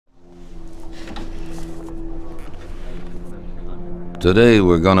Today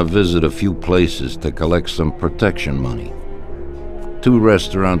we're gonna visit a few places to collect some protection money. 2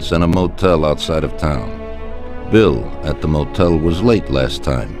 restaurants and a motel outside of town. Bill at the motel was late last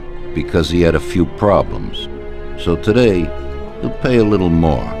time because he had a few problems. So today, he'll pay a little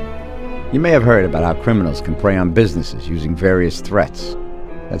more. You may have heard about how criminals can prey on businesses using various threats.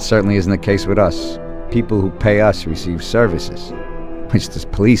 That certainly isn't the case with us. People who pay us receive services, which the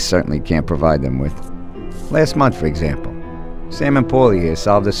police certainly can't provide them with. Last month, for example, Sam and Paulie here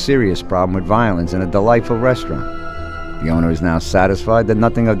solved a serious problem with violence in a delightful restaurant. The owner is now satisfied that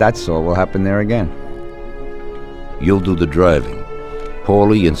nothing of that sort will happen there again. You'll do the driving.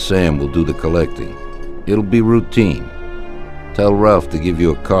 Paulie and Sam will do the collecting. It'll be routine. Tell Ralph to give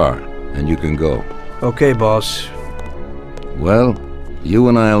you a car, and you can go. Okay, boss. Well, you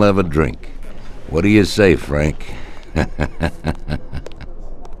and I'll have a drink. What do you say, Frank?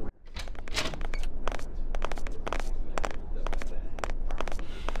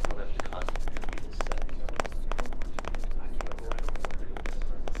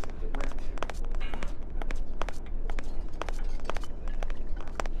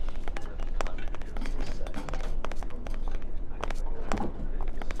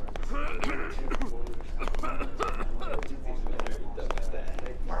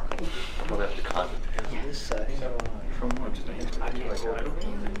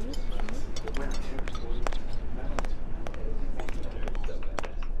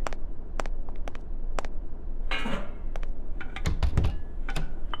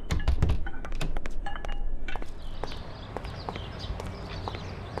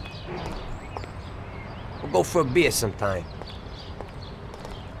 We'll go for a beer sometime.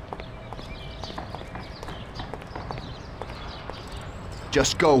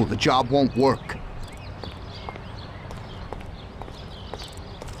 Just go, the job won't work.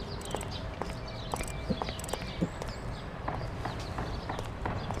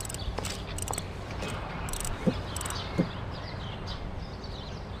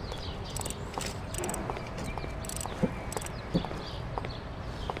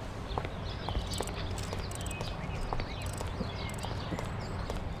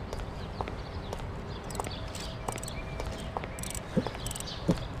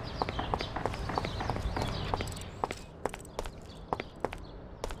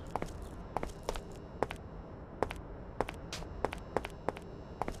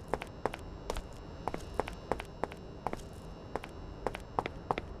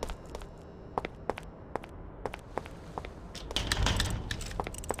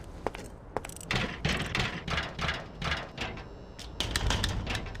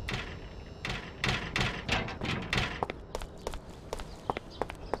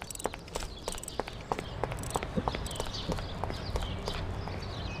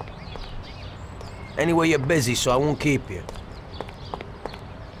 Anyway, you're busy, so I won't keep you.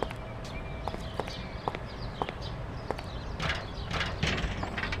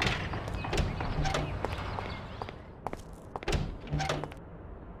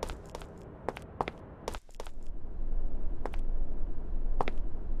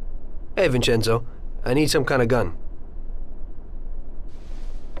 Hey, Vincenzo. I need some kind of gun.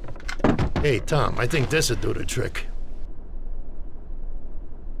 Hey, Tom, I think this'll do the trick.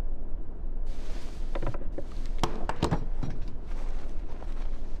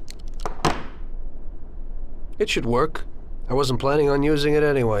 It should work. I wasn't planning on using it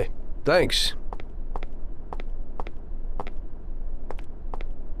anyway. Thanks.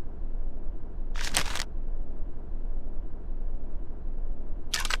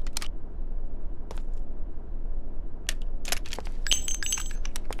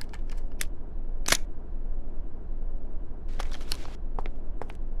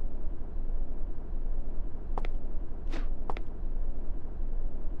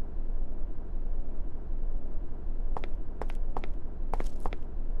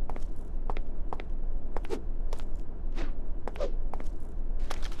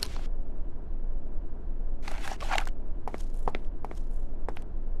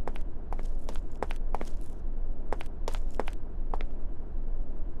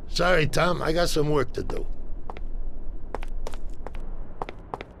 Sorry, Tom, I got some work to do.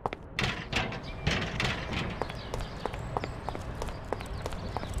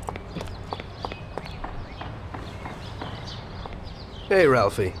 Hey,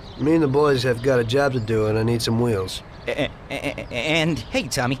 Ralphie. Me and the boys have got a job to do, and I need some wheels. And, hey,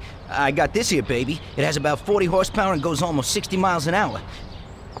 Tommy, I got this here, baby. It has about 40 horsepower and goes almost 60 miles an hour.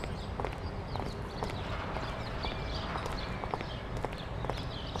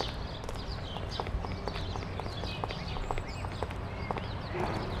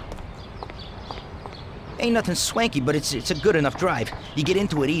 Ain't nothing swanky, but it's a good enough drive. You get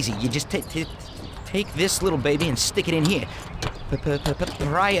into it easy. You just take this little baby and stick it in here.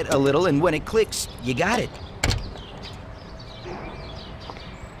 Pry it a little, and when it clicks, you got it.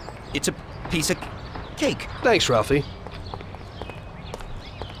 It's a piece of cake. Thanks, Ralphie.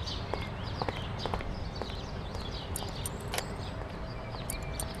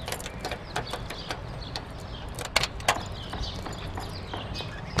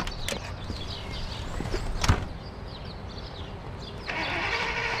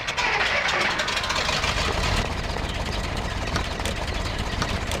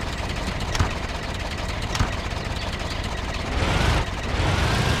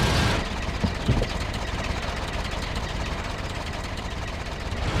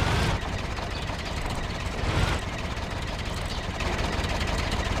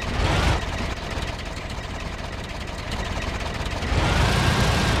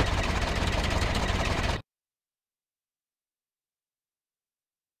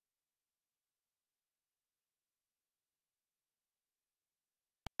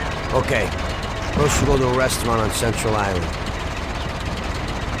 Okay, first we'll go to a restaurant on Central Island.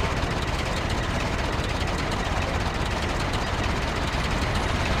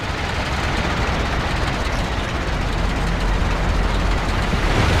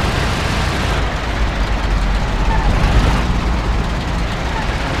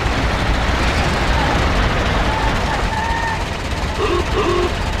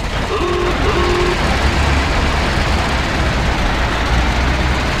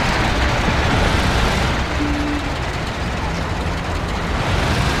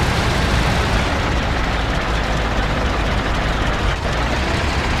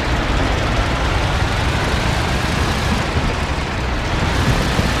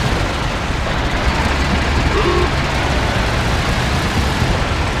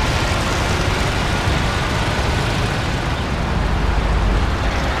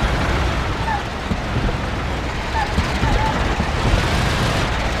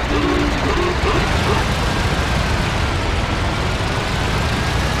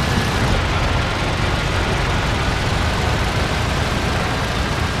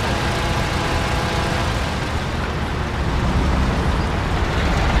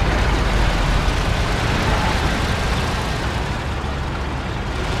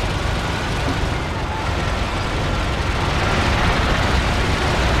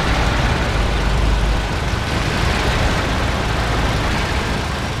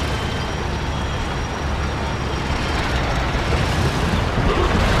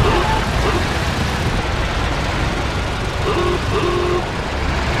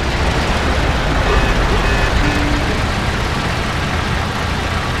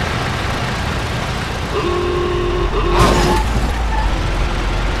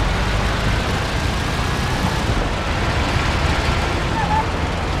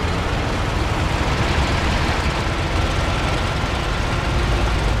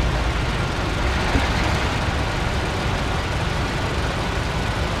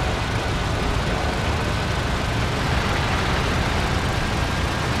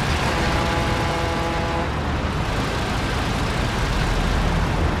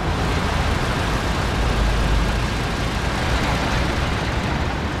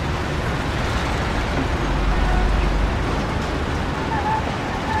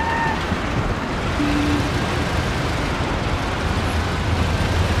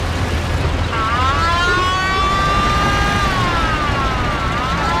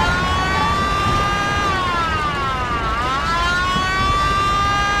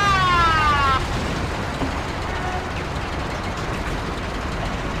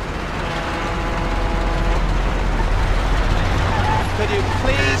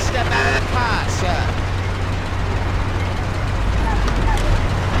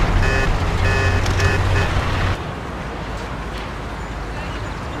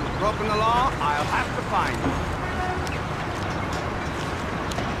 Broken the law, I'll have to find you.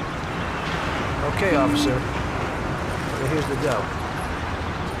 Okay, officer. Well, here's the dough.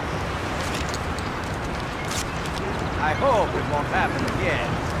 I hope it won't happen again.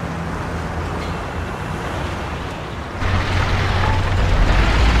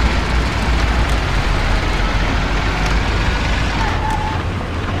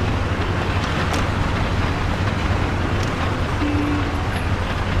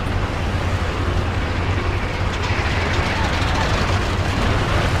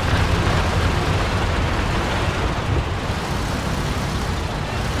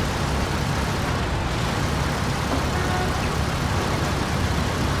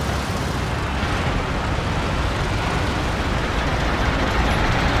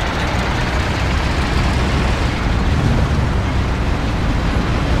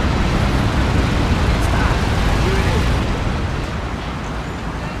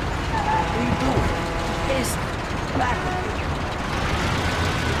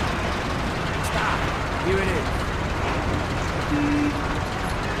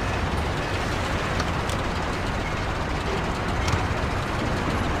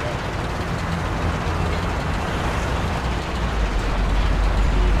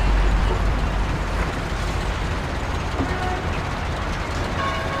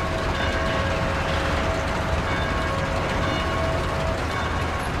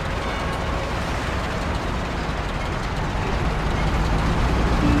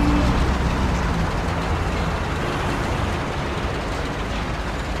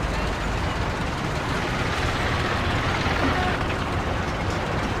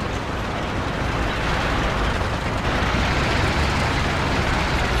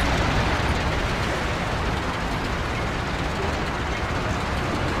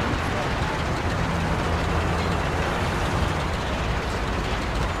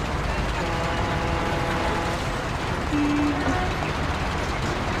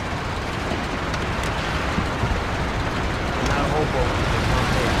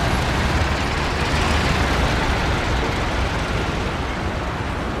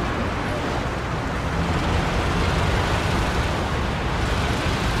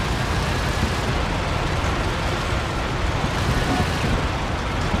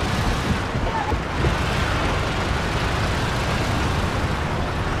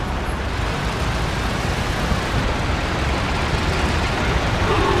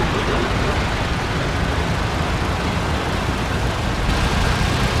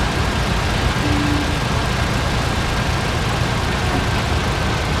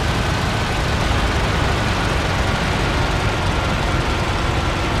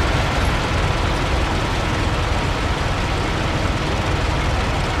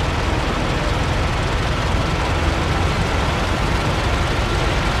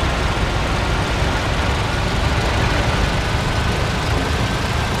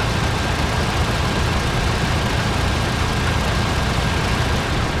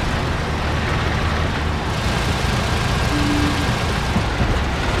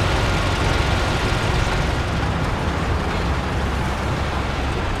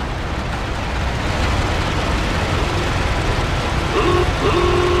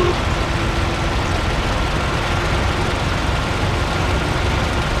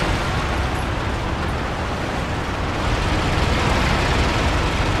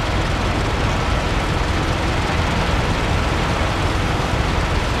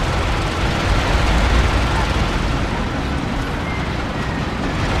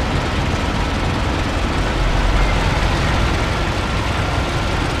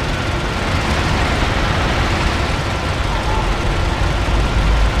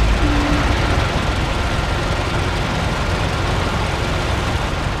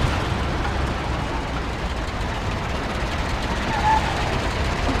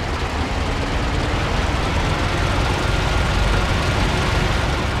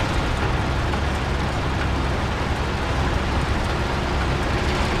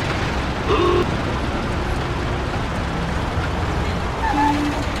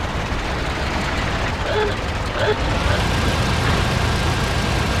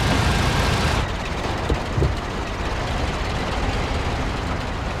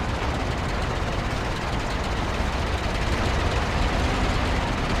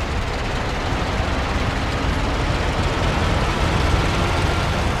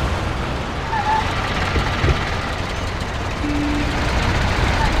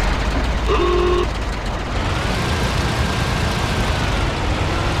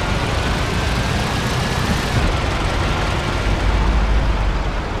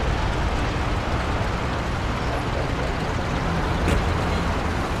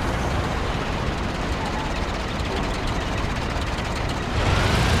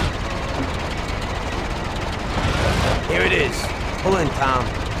 it is. Pull in, Tom.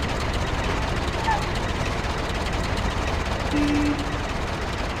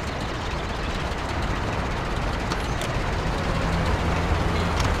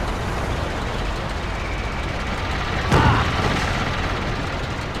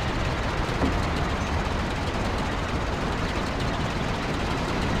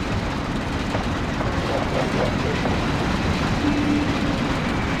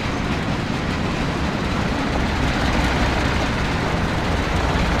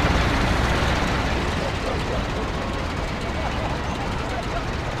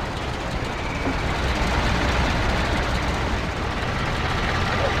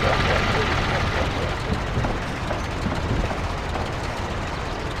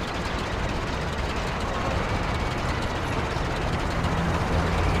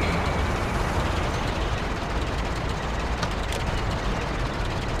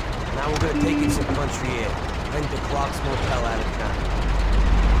 Now we're gonna take in some country air. Rent the Clocks Motel out of town.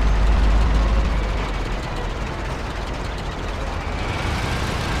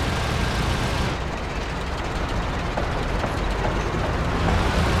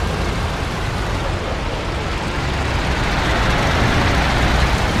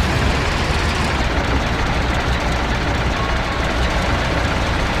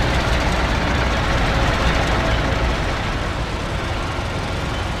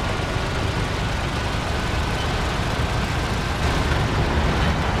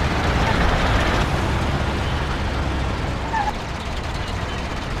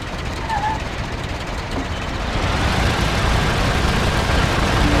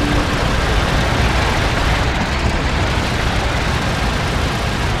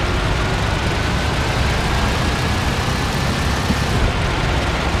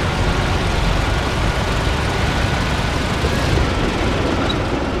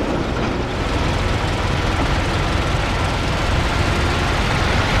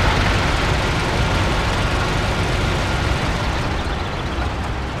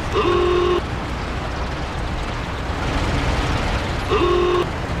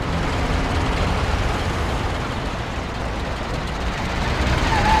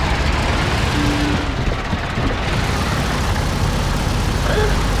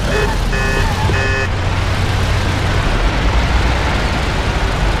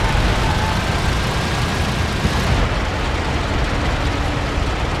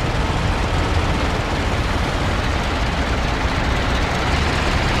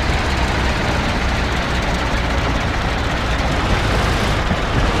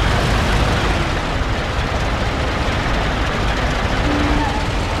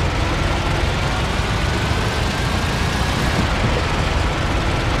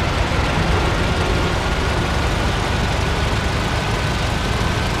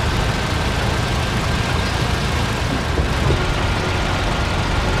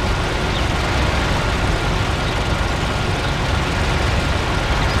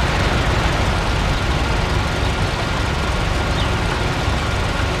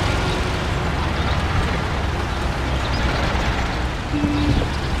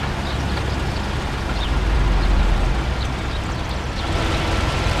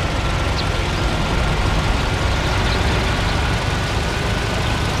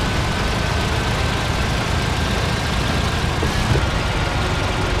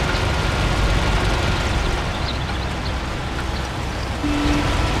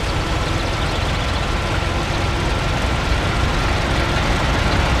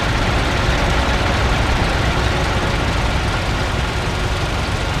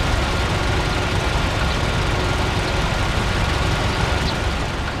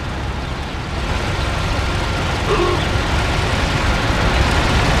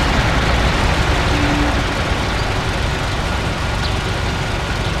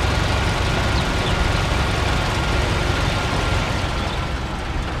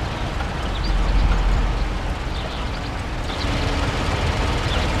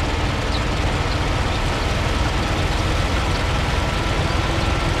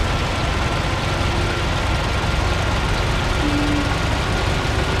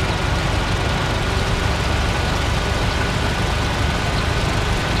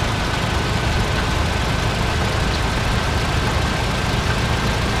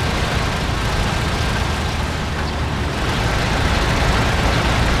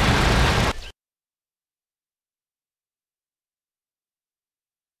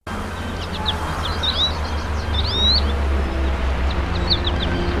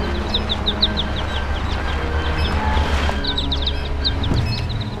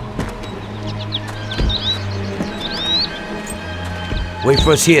 Wait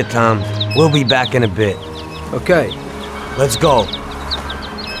for us here, Tom. We'll be back in a bit. Okay. Let's go.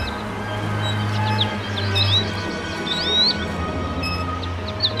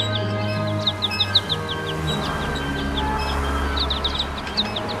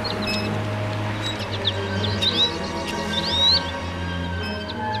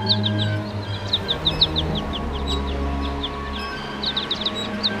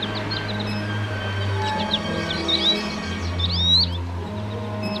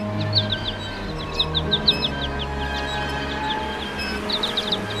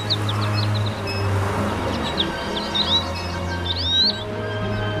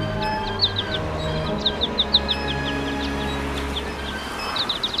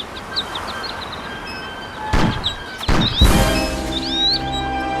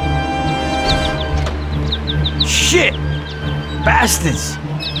 Shit! Bastards!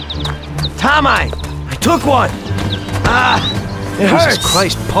 Tom, I took one! Ah! It hurts! Jesus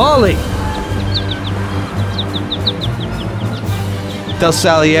Christ, Paulie! Tell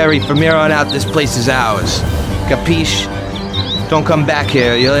Salieri from here on out this place is ours. Capiche? Don't come back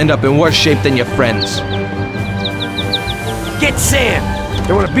here, you'll end up in worse shape than your friends. Get Sam!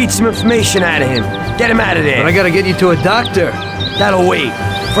 They want to beat some information out of him. Get him out of there. But I gotta get you to a doctor. That'll wait.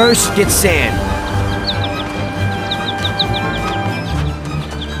 First, get Sam.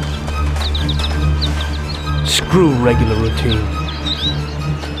 Screw regular routine.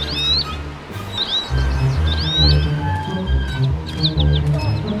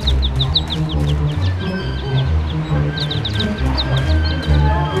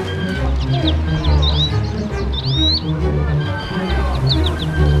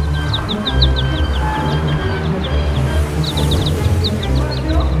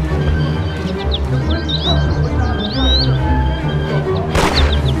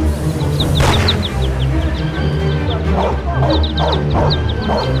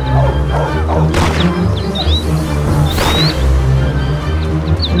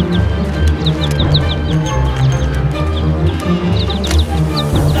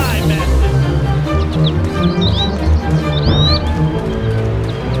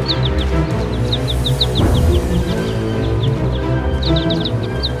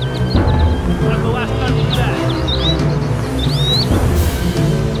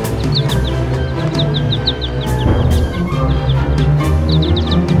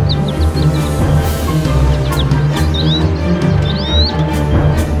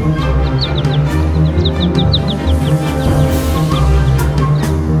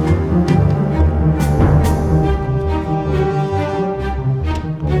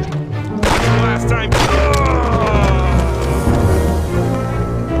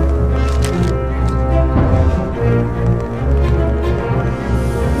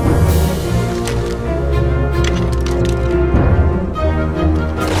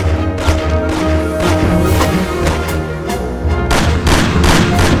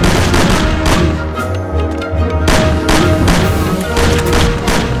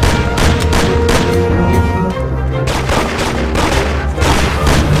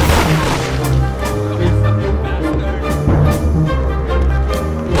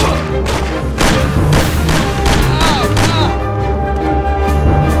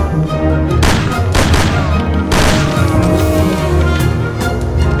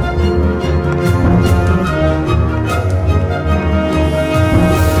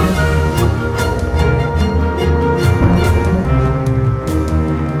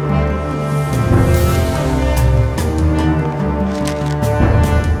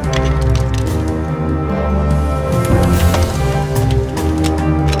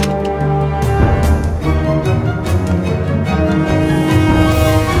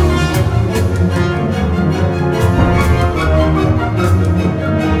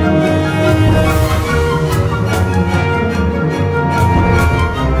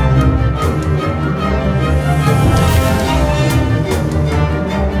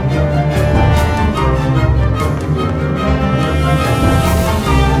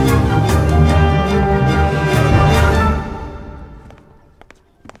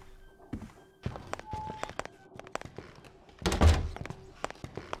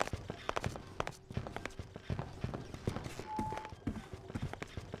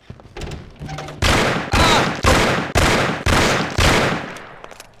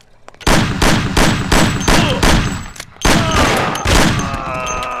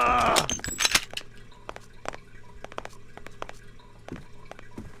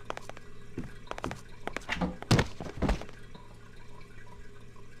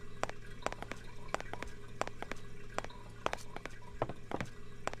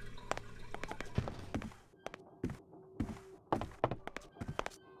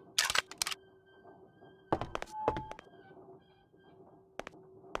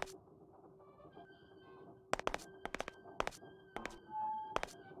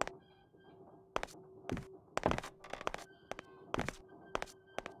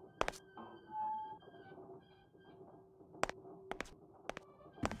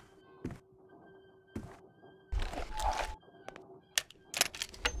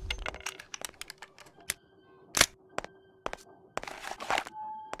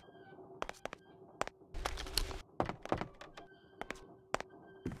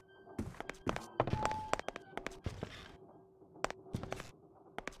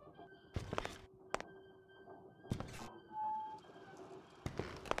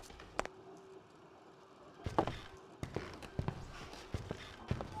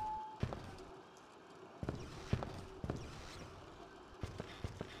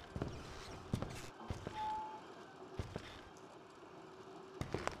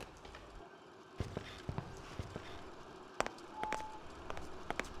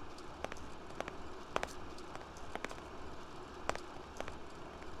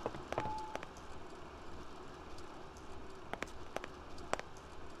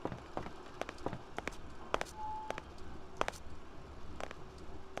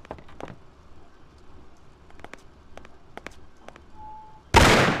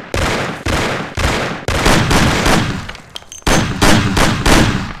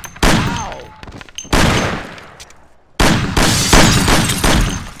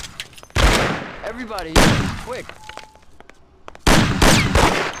 Everybody, quick.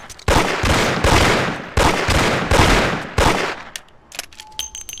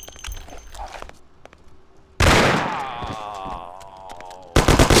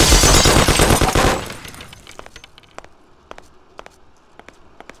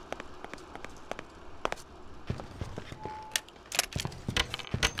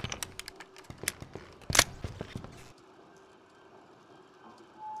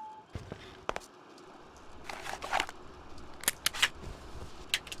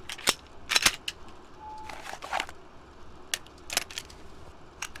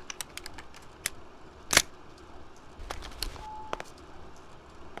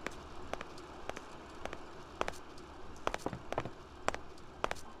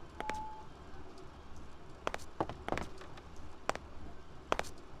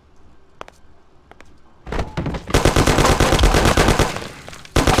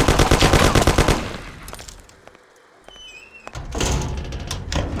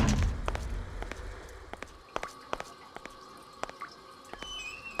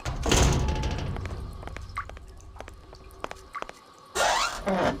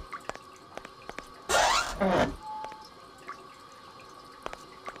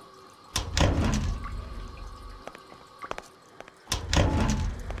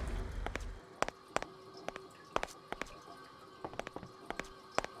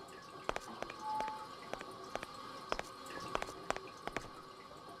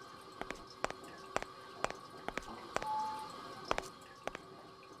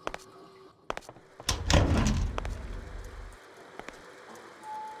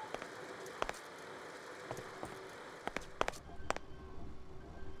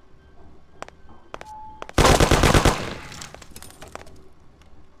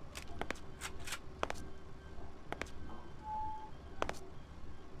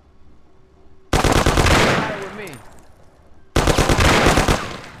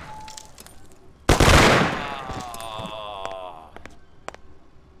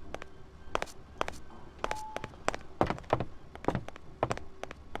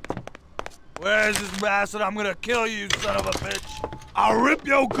 Where's this bastard? I'm gonna kill you, son of a bitch! I'll rip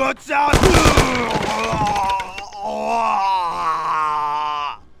your guts out!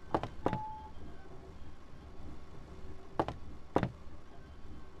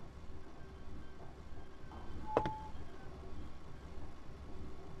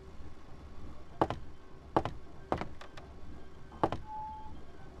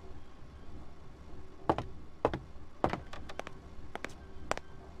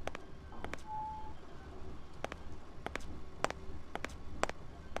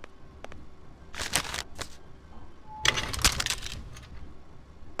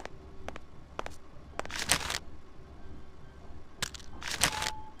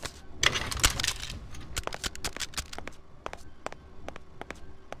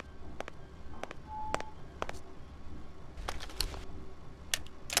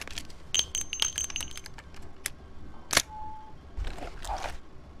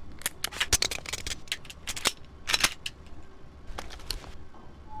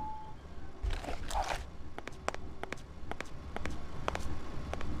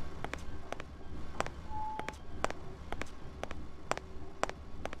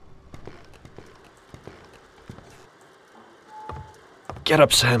 Get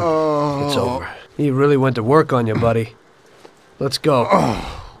up, Sam. It's over. He really went to work on you, buddy. Let's go.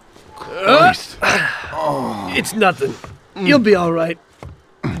 Christ. It's nothing. You'll be all right.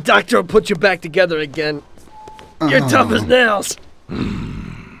 The doctor will put you back together again. You're tough as nails.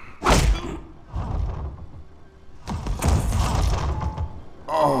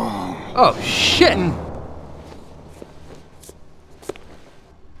 Oh, shit!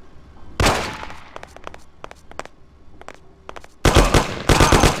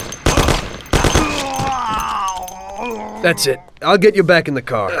 That's it. I'll get you back in the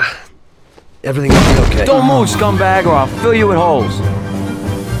car. Everything will be okay. Don't move, scumbag, or I'll fill you with holes.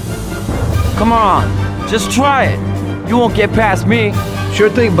 Come on, just try it. You won't get past me.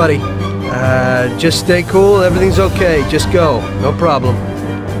 Sure thing, buddy. Just stay cool. Everything's okay. Just go. No problem.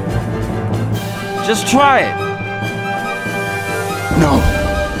 Just try it. No.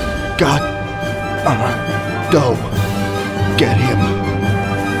 God. Go. Get him.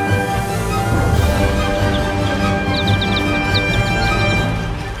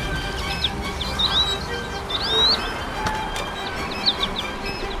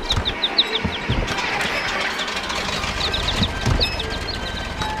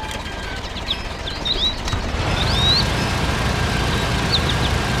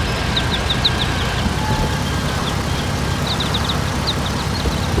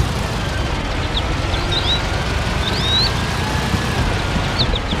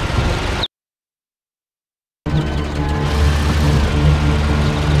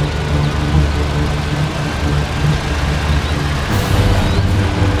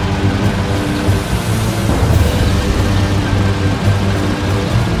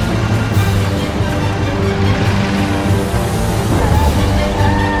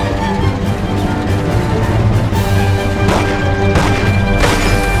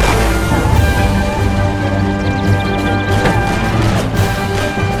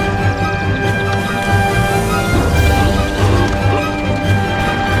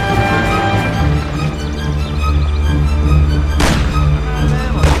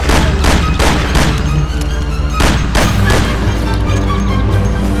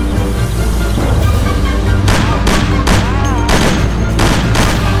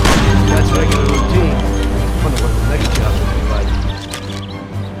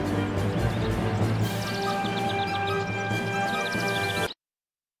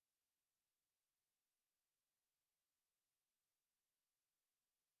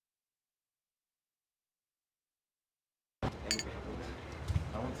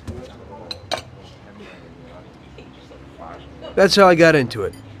 That's how I got into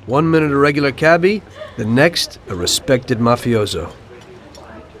it. 1 minute a regular cabbie, the next a respected mafioso.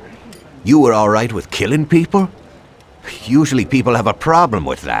 You were all right with killing people? Usually people have a problem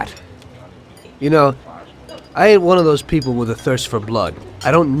with that. You know, I ain't one of those people with a thirst for blood.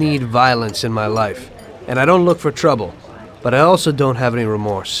 I don't need violence in my life, and I don't look for trouble, but I also don't have any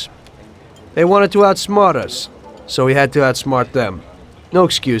remorse. They wanted to outsmart us, so we had to outsmart them. No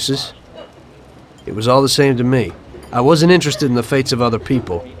excuses. It was all the same to me. I wasn't interested in the fates of other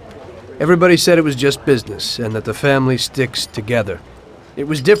people. Everybody said it was just business, and that the family sticks together. It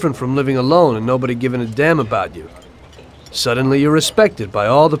was different from living alone and nobody giving a damn about you. Suddenly you're respected by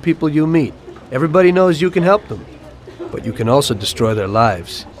all the people you meet. Everybody knows you can help them, but you can also destroy their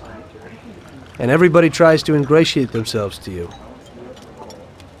lives. And everybody tries to ingratiate themselves to you.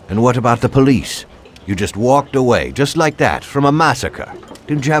 And what about the police? You just walked away, just like that, from a massacre.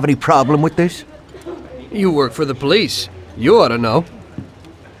 Didn't you have any problem with this? You work for the police. You ought to know.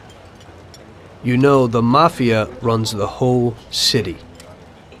 You know, the Mafia runs the whole city.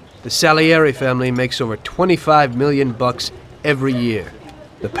 The Salieri family makes over 25 million bucks every year.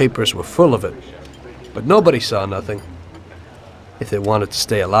 The papers were full of it. But nobody saw nothing. If they wanted to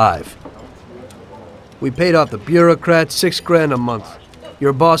stay alive. We paid off the bureaucrats $6 grand a month.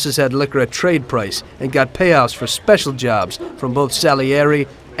 Your bosses had liquor at trade price and got payouts for special jobs from both Salieri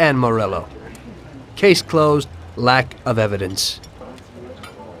and Morello. Case closed, lack of evidence.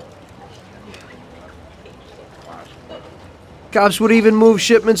 Cops would even move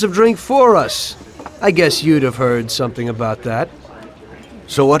shipments of drink for us. I guess you'd have heard something about that.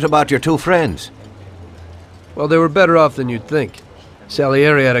 So what about your two friends? Well, they were better off than you'd think.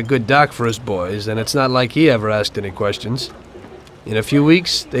 Salieri had a good doc for his boys, and it's not like he ever asked any questions. In a few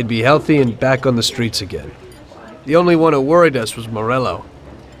weeks, they'd be healthy and back on the streets again. The only one who worried us was Morello.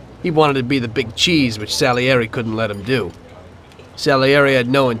 He wanted to be the big cheese, which Salieri couldn't let him do. Salieri had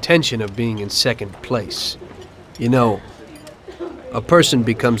no intention of being in second place. You know, a person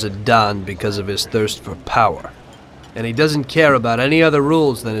becomes a Don because of his thirst for power, and he doesn't care about any other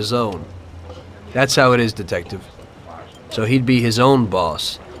rules than his own. That's how it is, Detective. So he'd be his own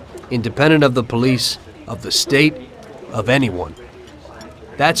boss, independent of the police, of the state, of anyone.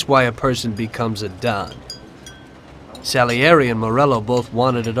 That's why a person becomes a Don. Salieri and Morello both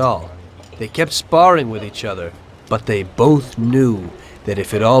wanted it all. They kept sparring with each other, but they both knew that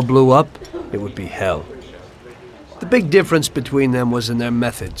if it all blew up, it would be hell. The big difference between them was in their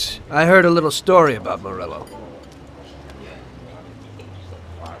methods. I heard a little story about Morello.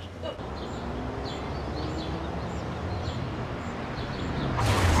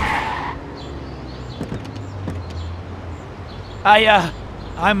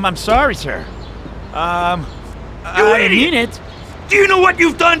 I'm sorry, sir. You I idiot! mean it. Do you know what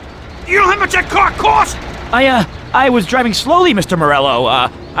you've done? Do you know how much that car cost? I was driving slowly, Mr. Morello.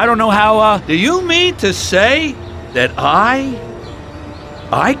 I don't know how, Do you mean to say that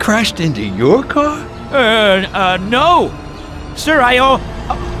I crashed into your car? no. Sir, I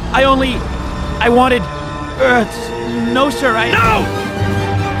wanted, no, sir, No!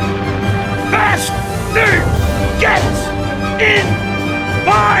 Bastard! Get in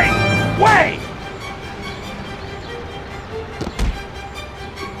my way!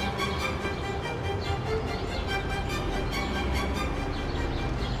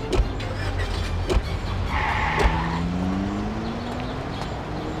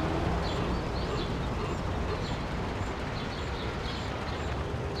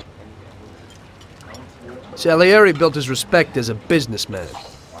 Salieri built his respect as a businessman.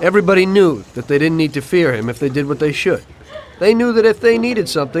 Everybody knew that they didn't need to fear him if they did what they should. They knew that if they needed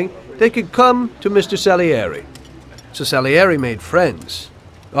something, they could come to Mr. Salieri. So Salieri made friends,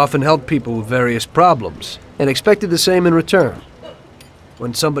 often helped people with various problems, and expected the same in return.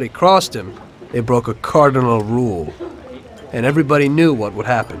 When somebody crossed him, they broke a cardinal rule, and everybody knew what would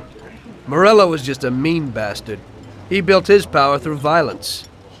happen. Morello was just a mean bastard. He built his power through violence.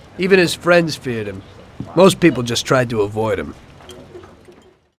 Even his friends feared him. Most people just tried to avoid him.